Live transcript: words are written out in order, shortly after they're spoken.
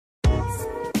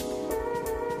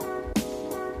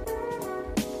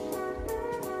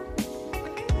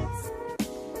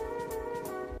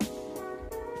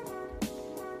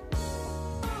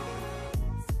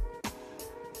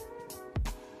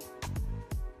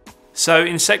So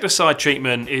insecticide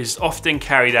treatment is often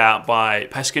carried out by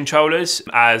pest controllers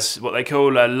as what they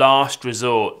call a last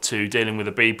resort to dealing with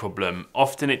a bee problem.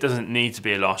 Often it doesn't need to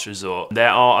be a last resort. There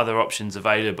are other options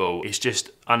available. It's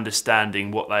just understanding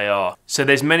what they are. So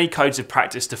there's many codes of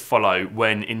practice to follow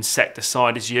when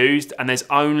insecticide is used, and there's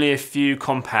only a few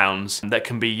compounds that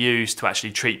can be used to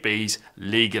actually treat bees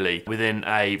legally within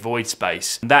a void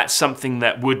space. That's something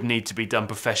that would need to be done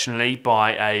professionally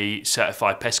by a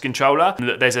certified pest controller.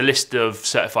 There's a list of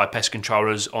certified pest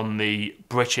controllers on the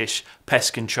British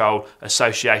Pest Control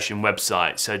Association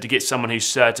website. So to get someone who's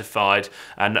certified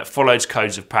and that follows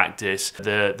codes of practice,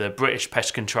 the British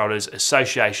Pest Controllers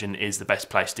Association is the best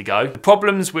place to go. The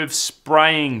problems with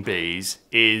spraying bees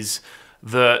is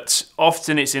that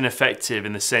often it's ineffective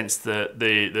in the sense that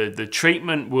the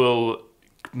treatment will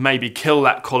maybe kill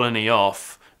that colony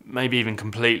off, maybe even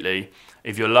completely,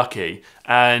 if you're lucky,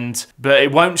 but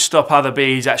it won't stop other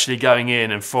bees actually going in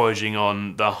and foraging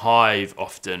on the hive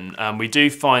often. We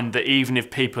do find that even if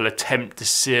people attempt to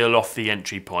seal off the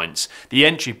entry points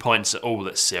are all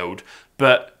that's sealed,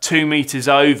 but 2 meters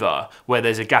over where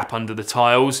there's a gap under the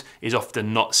tiles is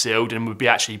often not sealed and would be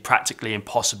actually practically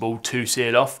impossible to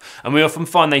seal off. And we often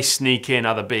find they sneak in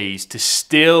other bees to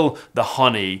steal the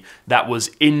honey that was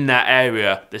in that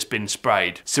area that's been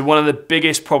sprayed. So one of the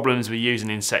biggest problems with using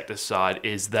insecticide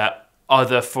is that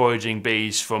other foraging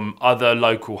bees from other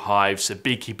local hives, so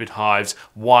beekeeper hives,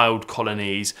 wild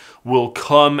colonies, will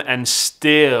come and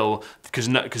steal, because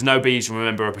no bees,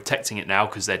 remember, are protecting it now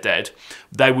because they're dead.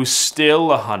 They will steal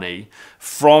the honey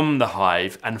from the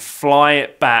hive and fly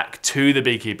it back to the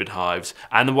beekeeper hives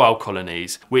and the wild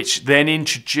colonies, which then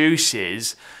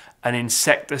introduces an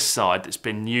insecticide that's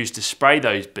been used to spray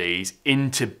those bees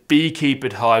into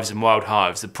beekeeper hives and wild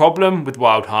hives. The problem with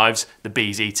wild hives, the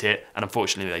bees eat it and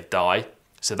unfortunately they die.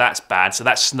 So that's bad, so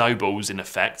that snowballs in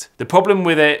effect. The problem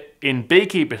with it in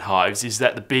beekeeper hives is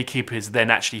that the beekeepers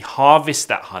then actually harvest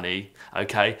that honey,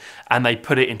 okay, and they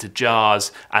put it into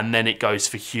jars and then it goes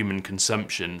for human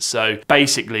consumption. So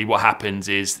basically what happens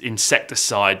is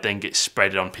insecticide then gets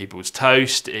spread on people's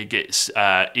toast, it gets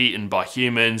eaten by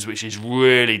humans, which is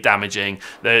really damaging.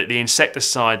 The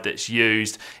insecticide that's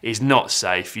used is not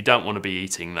safe, you don't want to be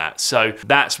eating that. So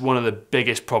that's one of the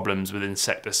biggest problems with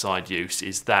insecticide use,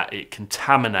 is that it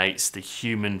contaminates the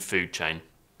human food chain.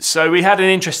 So we had an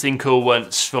interesting call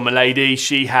once from a lady.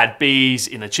 She had bees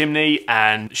in a chimney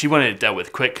and she wanted it dealt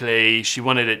with quickly. She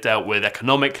wanted it dealt with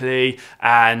economically,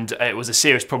 and it was a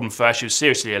serious problem for her. She was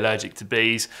seriously allergic to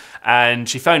bees, and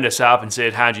she phoned us up and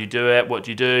said, how do you do it? What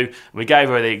do you do? And we gave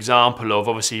her the example of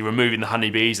obviously removing the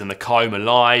honeybees and the comb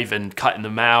alive and cutting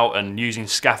them out and using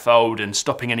scaffold and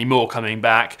stopping any more coming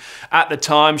back. At the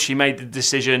time, she made the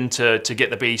decision to get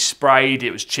the bees sprayed.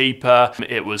 It was cheaper,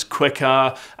 it was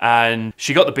quicker, and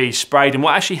she got the bees sprayed. And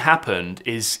what actually happened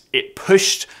is it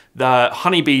pushed the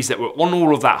honeybees that were on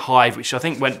all of that hive, which I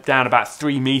think went down about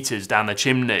 3 meters down the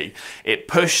chimney. It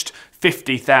pushed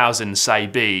 50,000, say,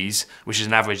 bees, which is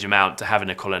an average amount to have in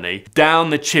a colony, down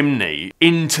the chimney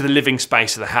into the living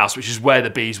space of the house, which is where the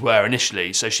bees were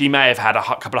initially. So she may have had a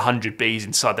couple of hundred bees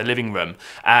inside the living room.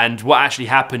 And what actually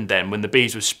happened then, when the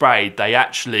bees were sprayed, they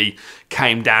actually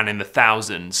came down in the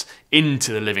thousands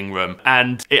into the living room.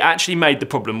 And it actually made the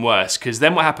problem worse, because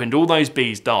then what happened, all those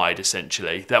bees died,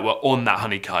 essentially, that were on that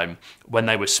honeycomb when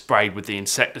they were sprayed with the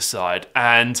insecticide.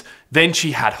 And then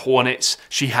she had hornets,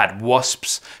 she had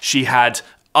wasps, she had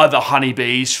other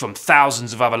honeybees from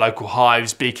thousands of other local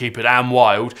hives, beekeeper and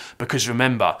wild, because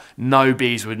remember, no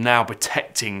bees were now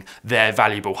protecting their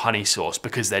valuable honey source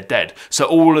because they're dead. So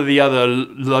all of the other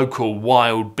local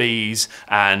wild bees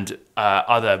and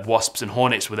other wasps and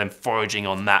hornets were then foraging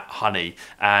on that honey,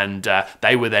 and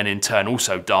they were then in turn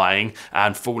also dying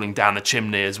and falling down the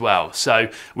chimney as well. So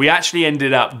we actually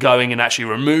ended up going and actually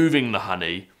removing the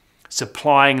honey,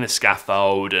 supplying the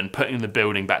scaffold and putting the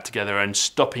building back together and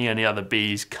stopping any other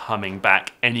bees coming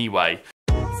back anyway.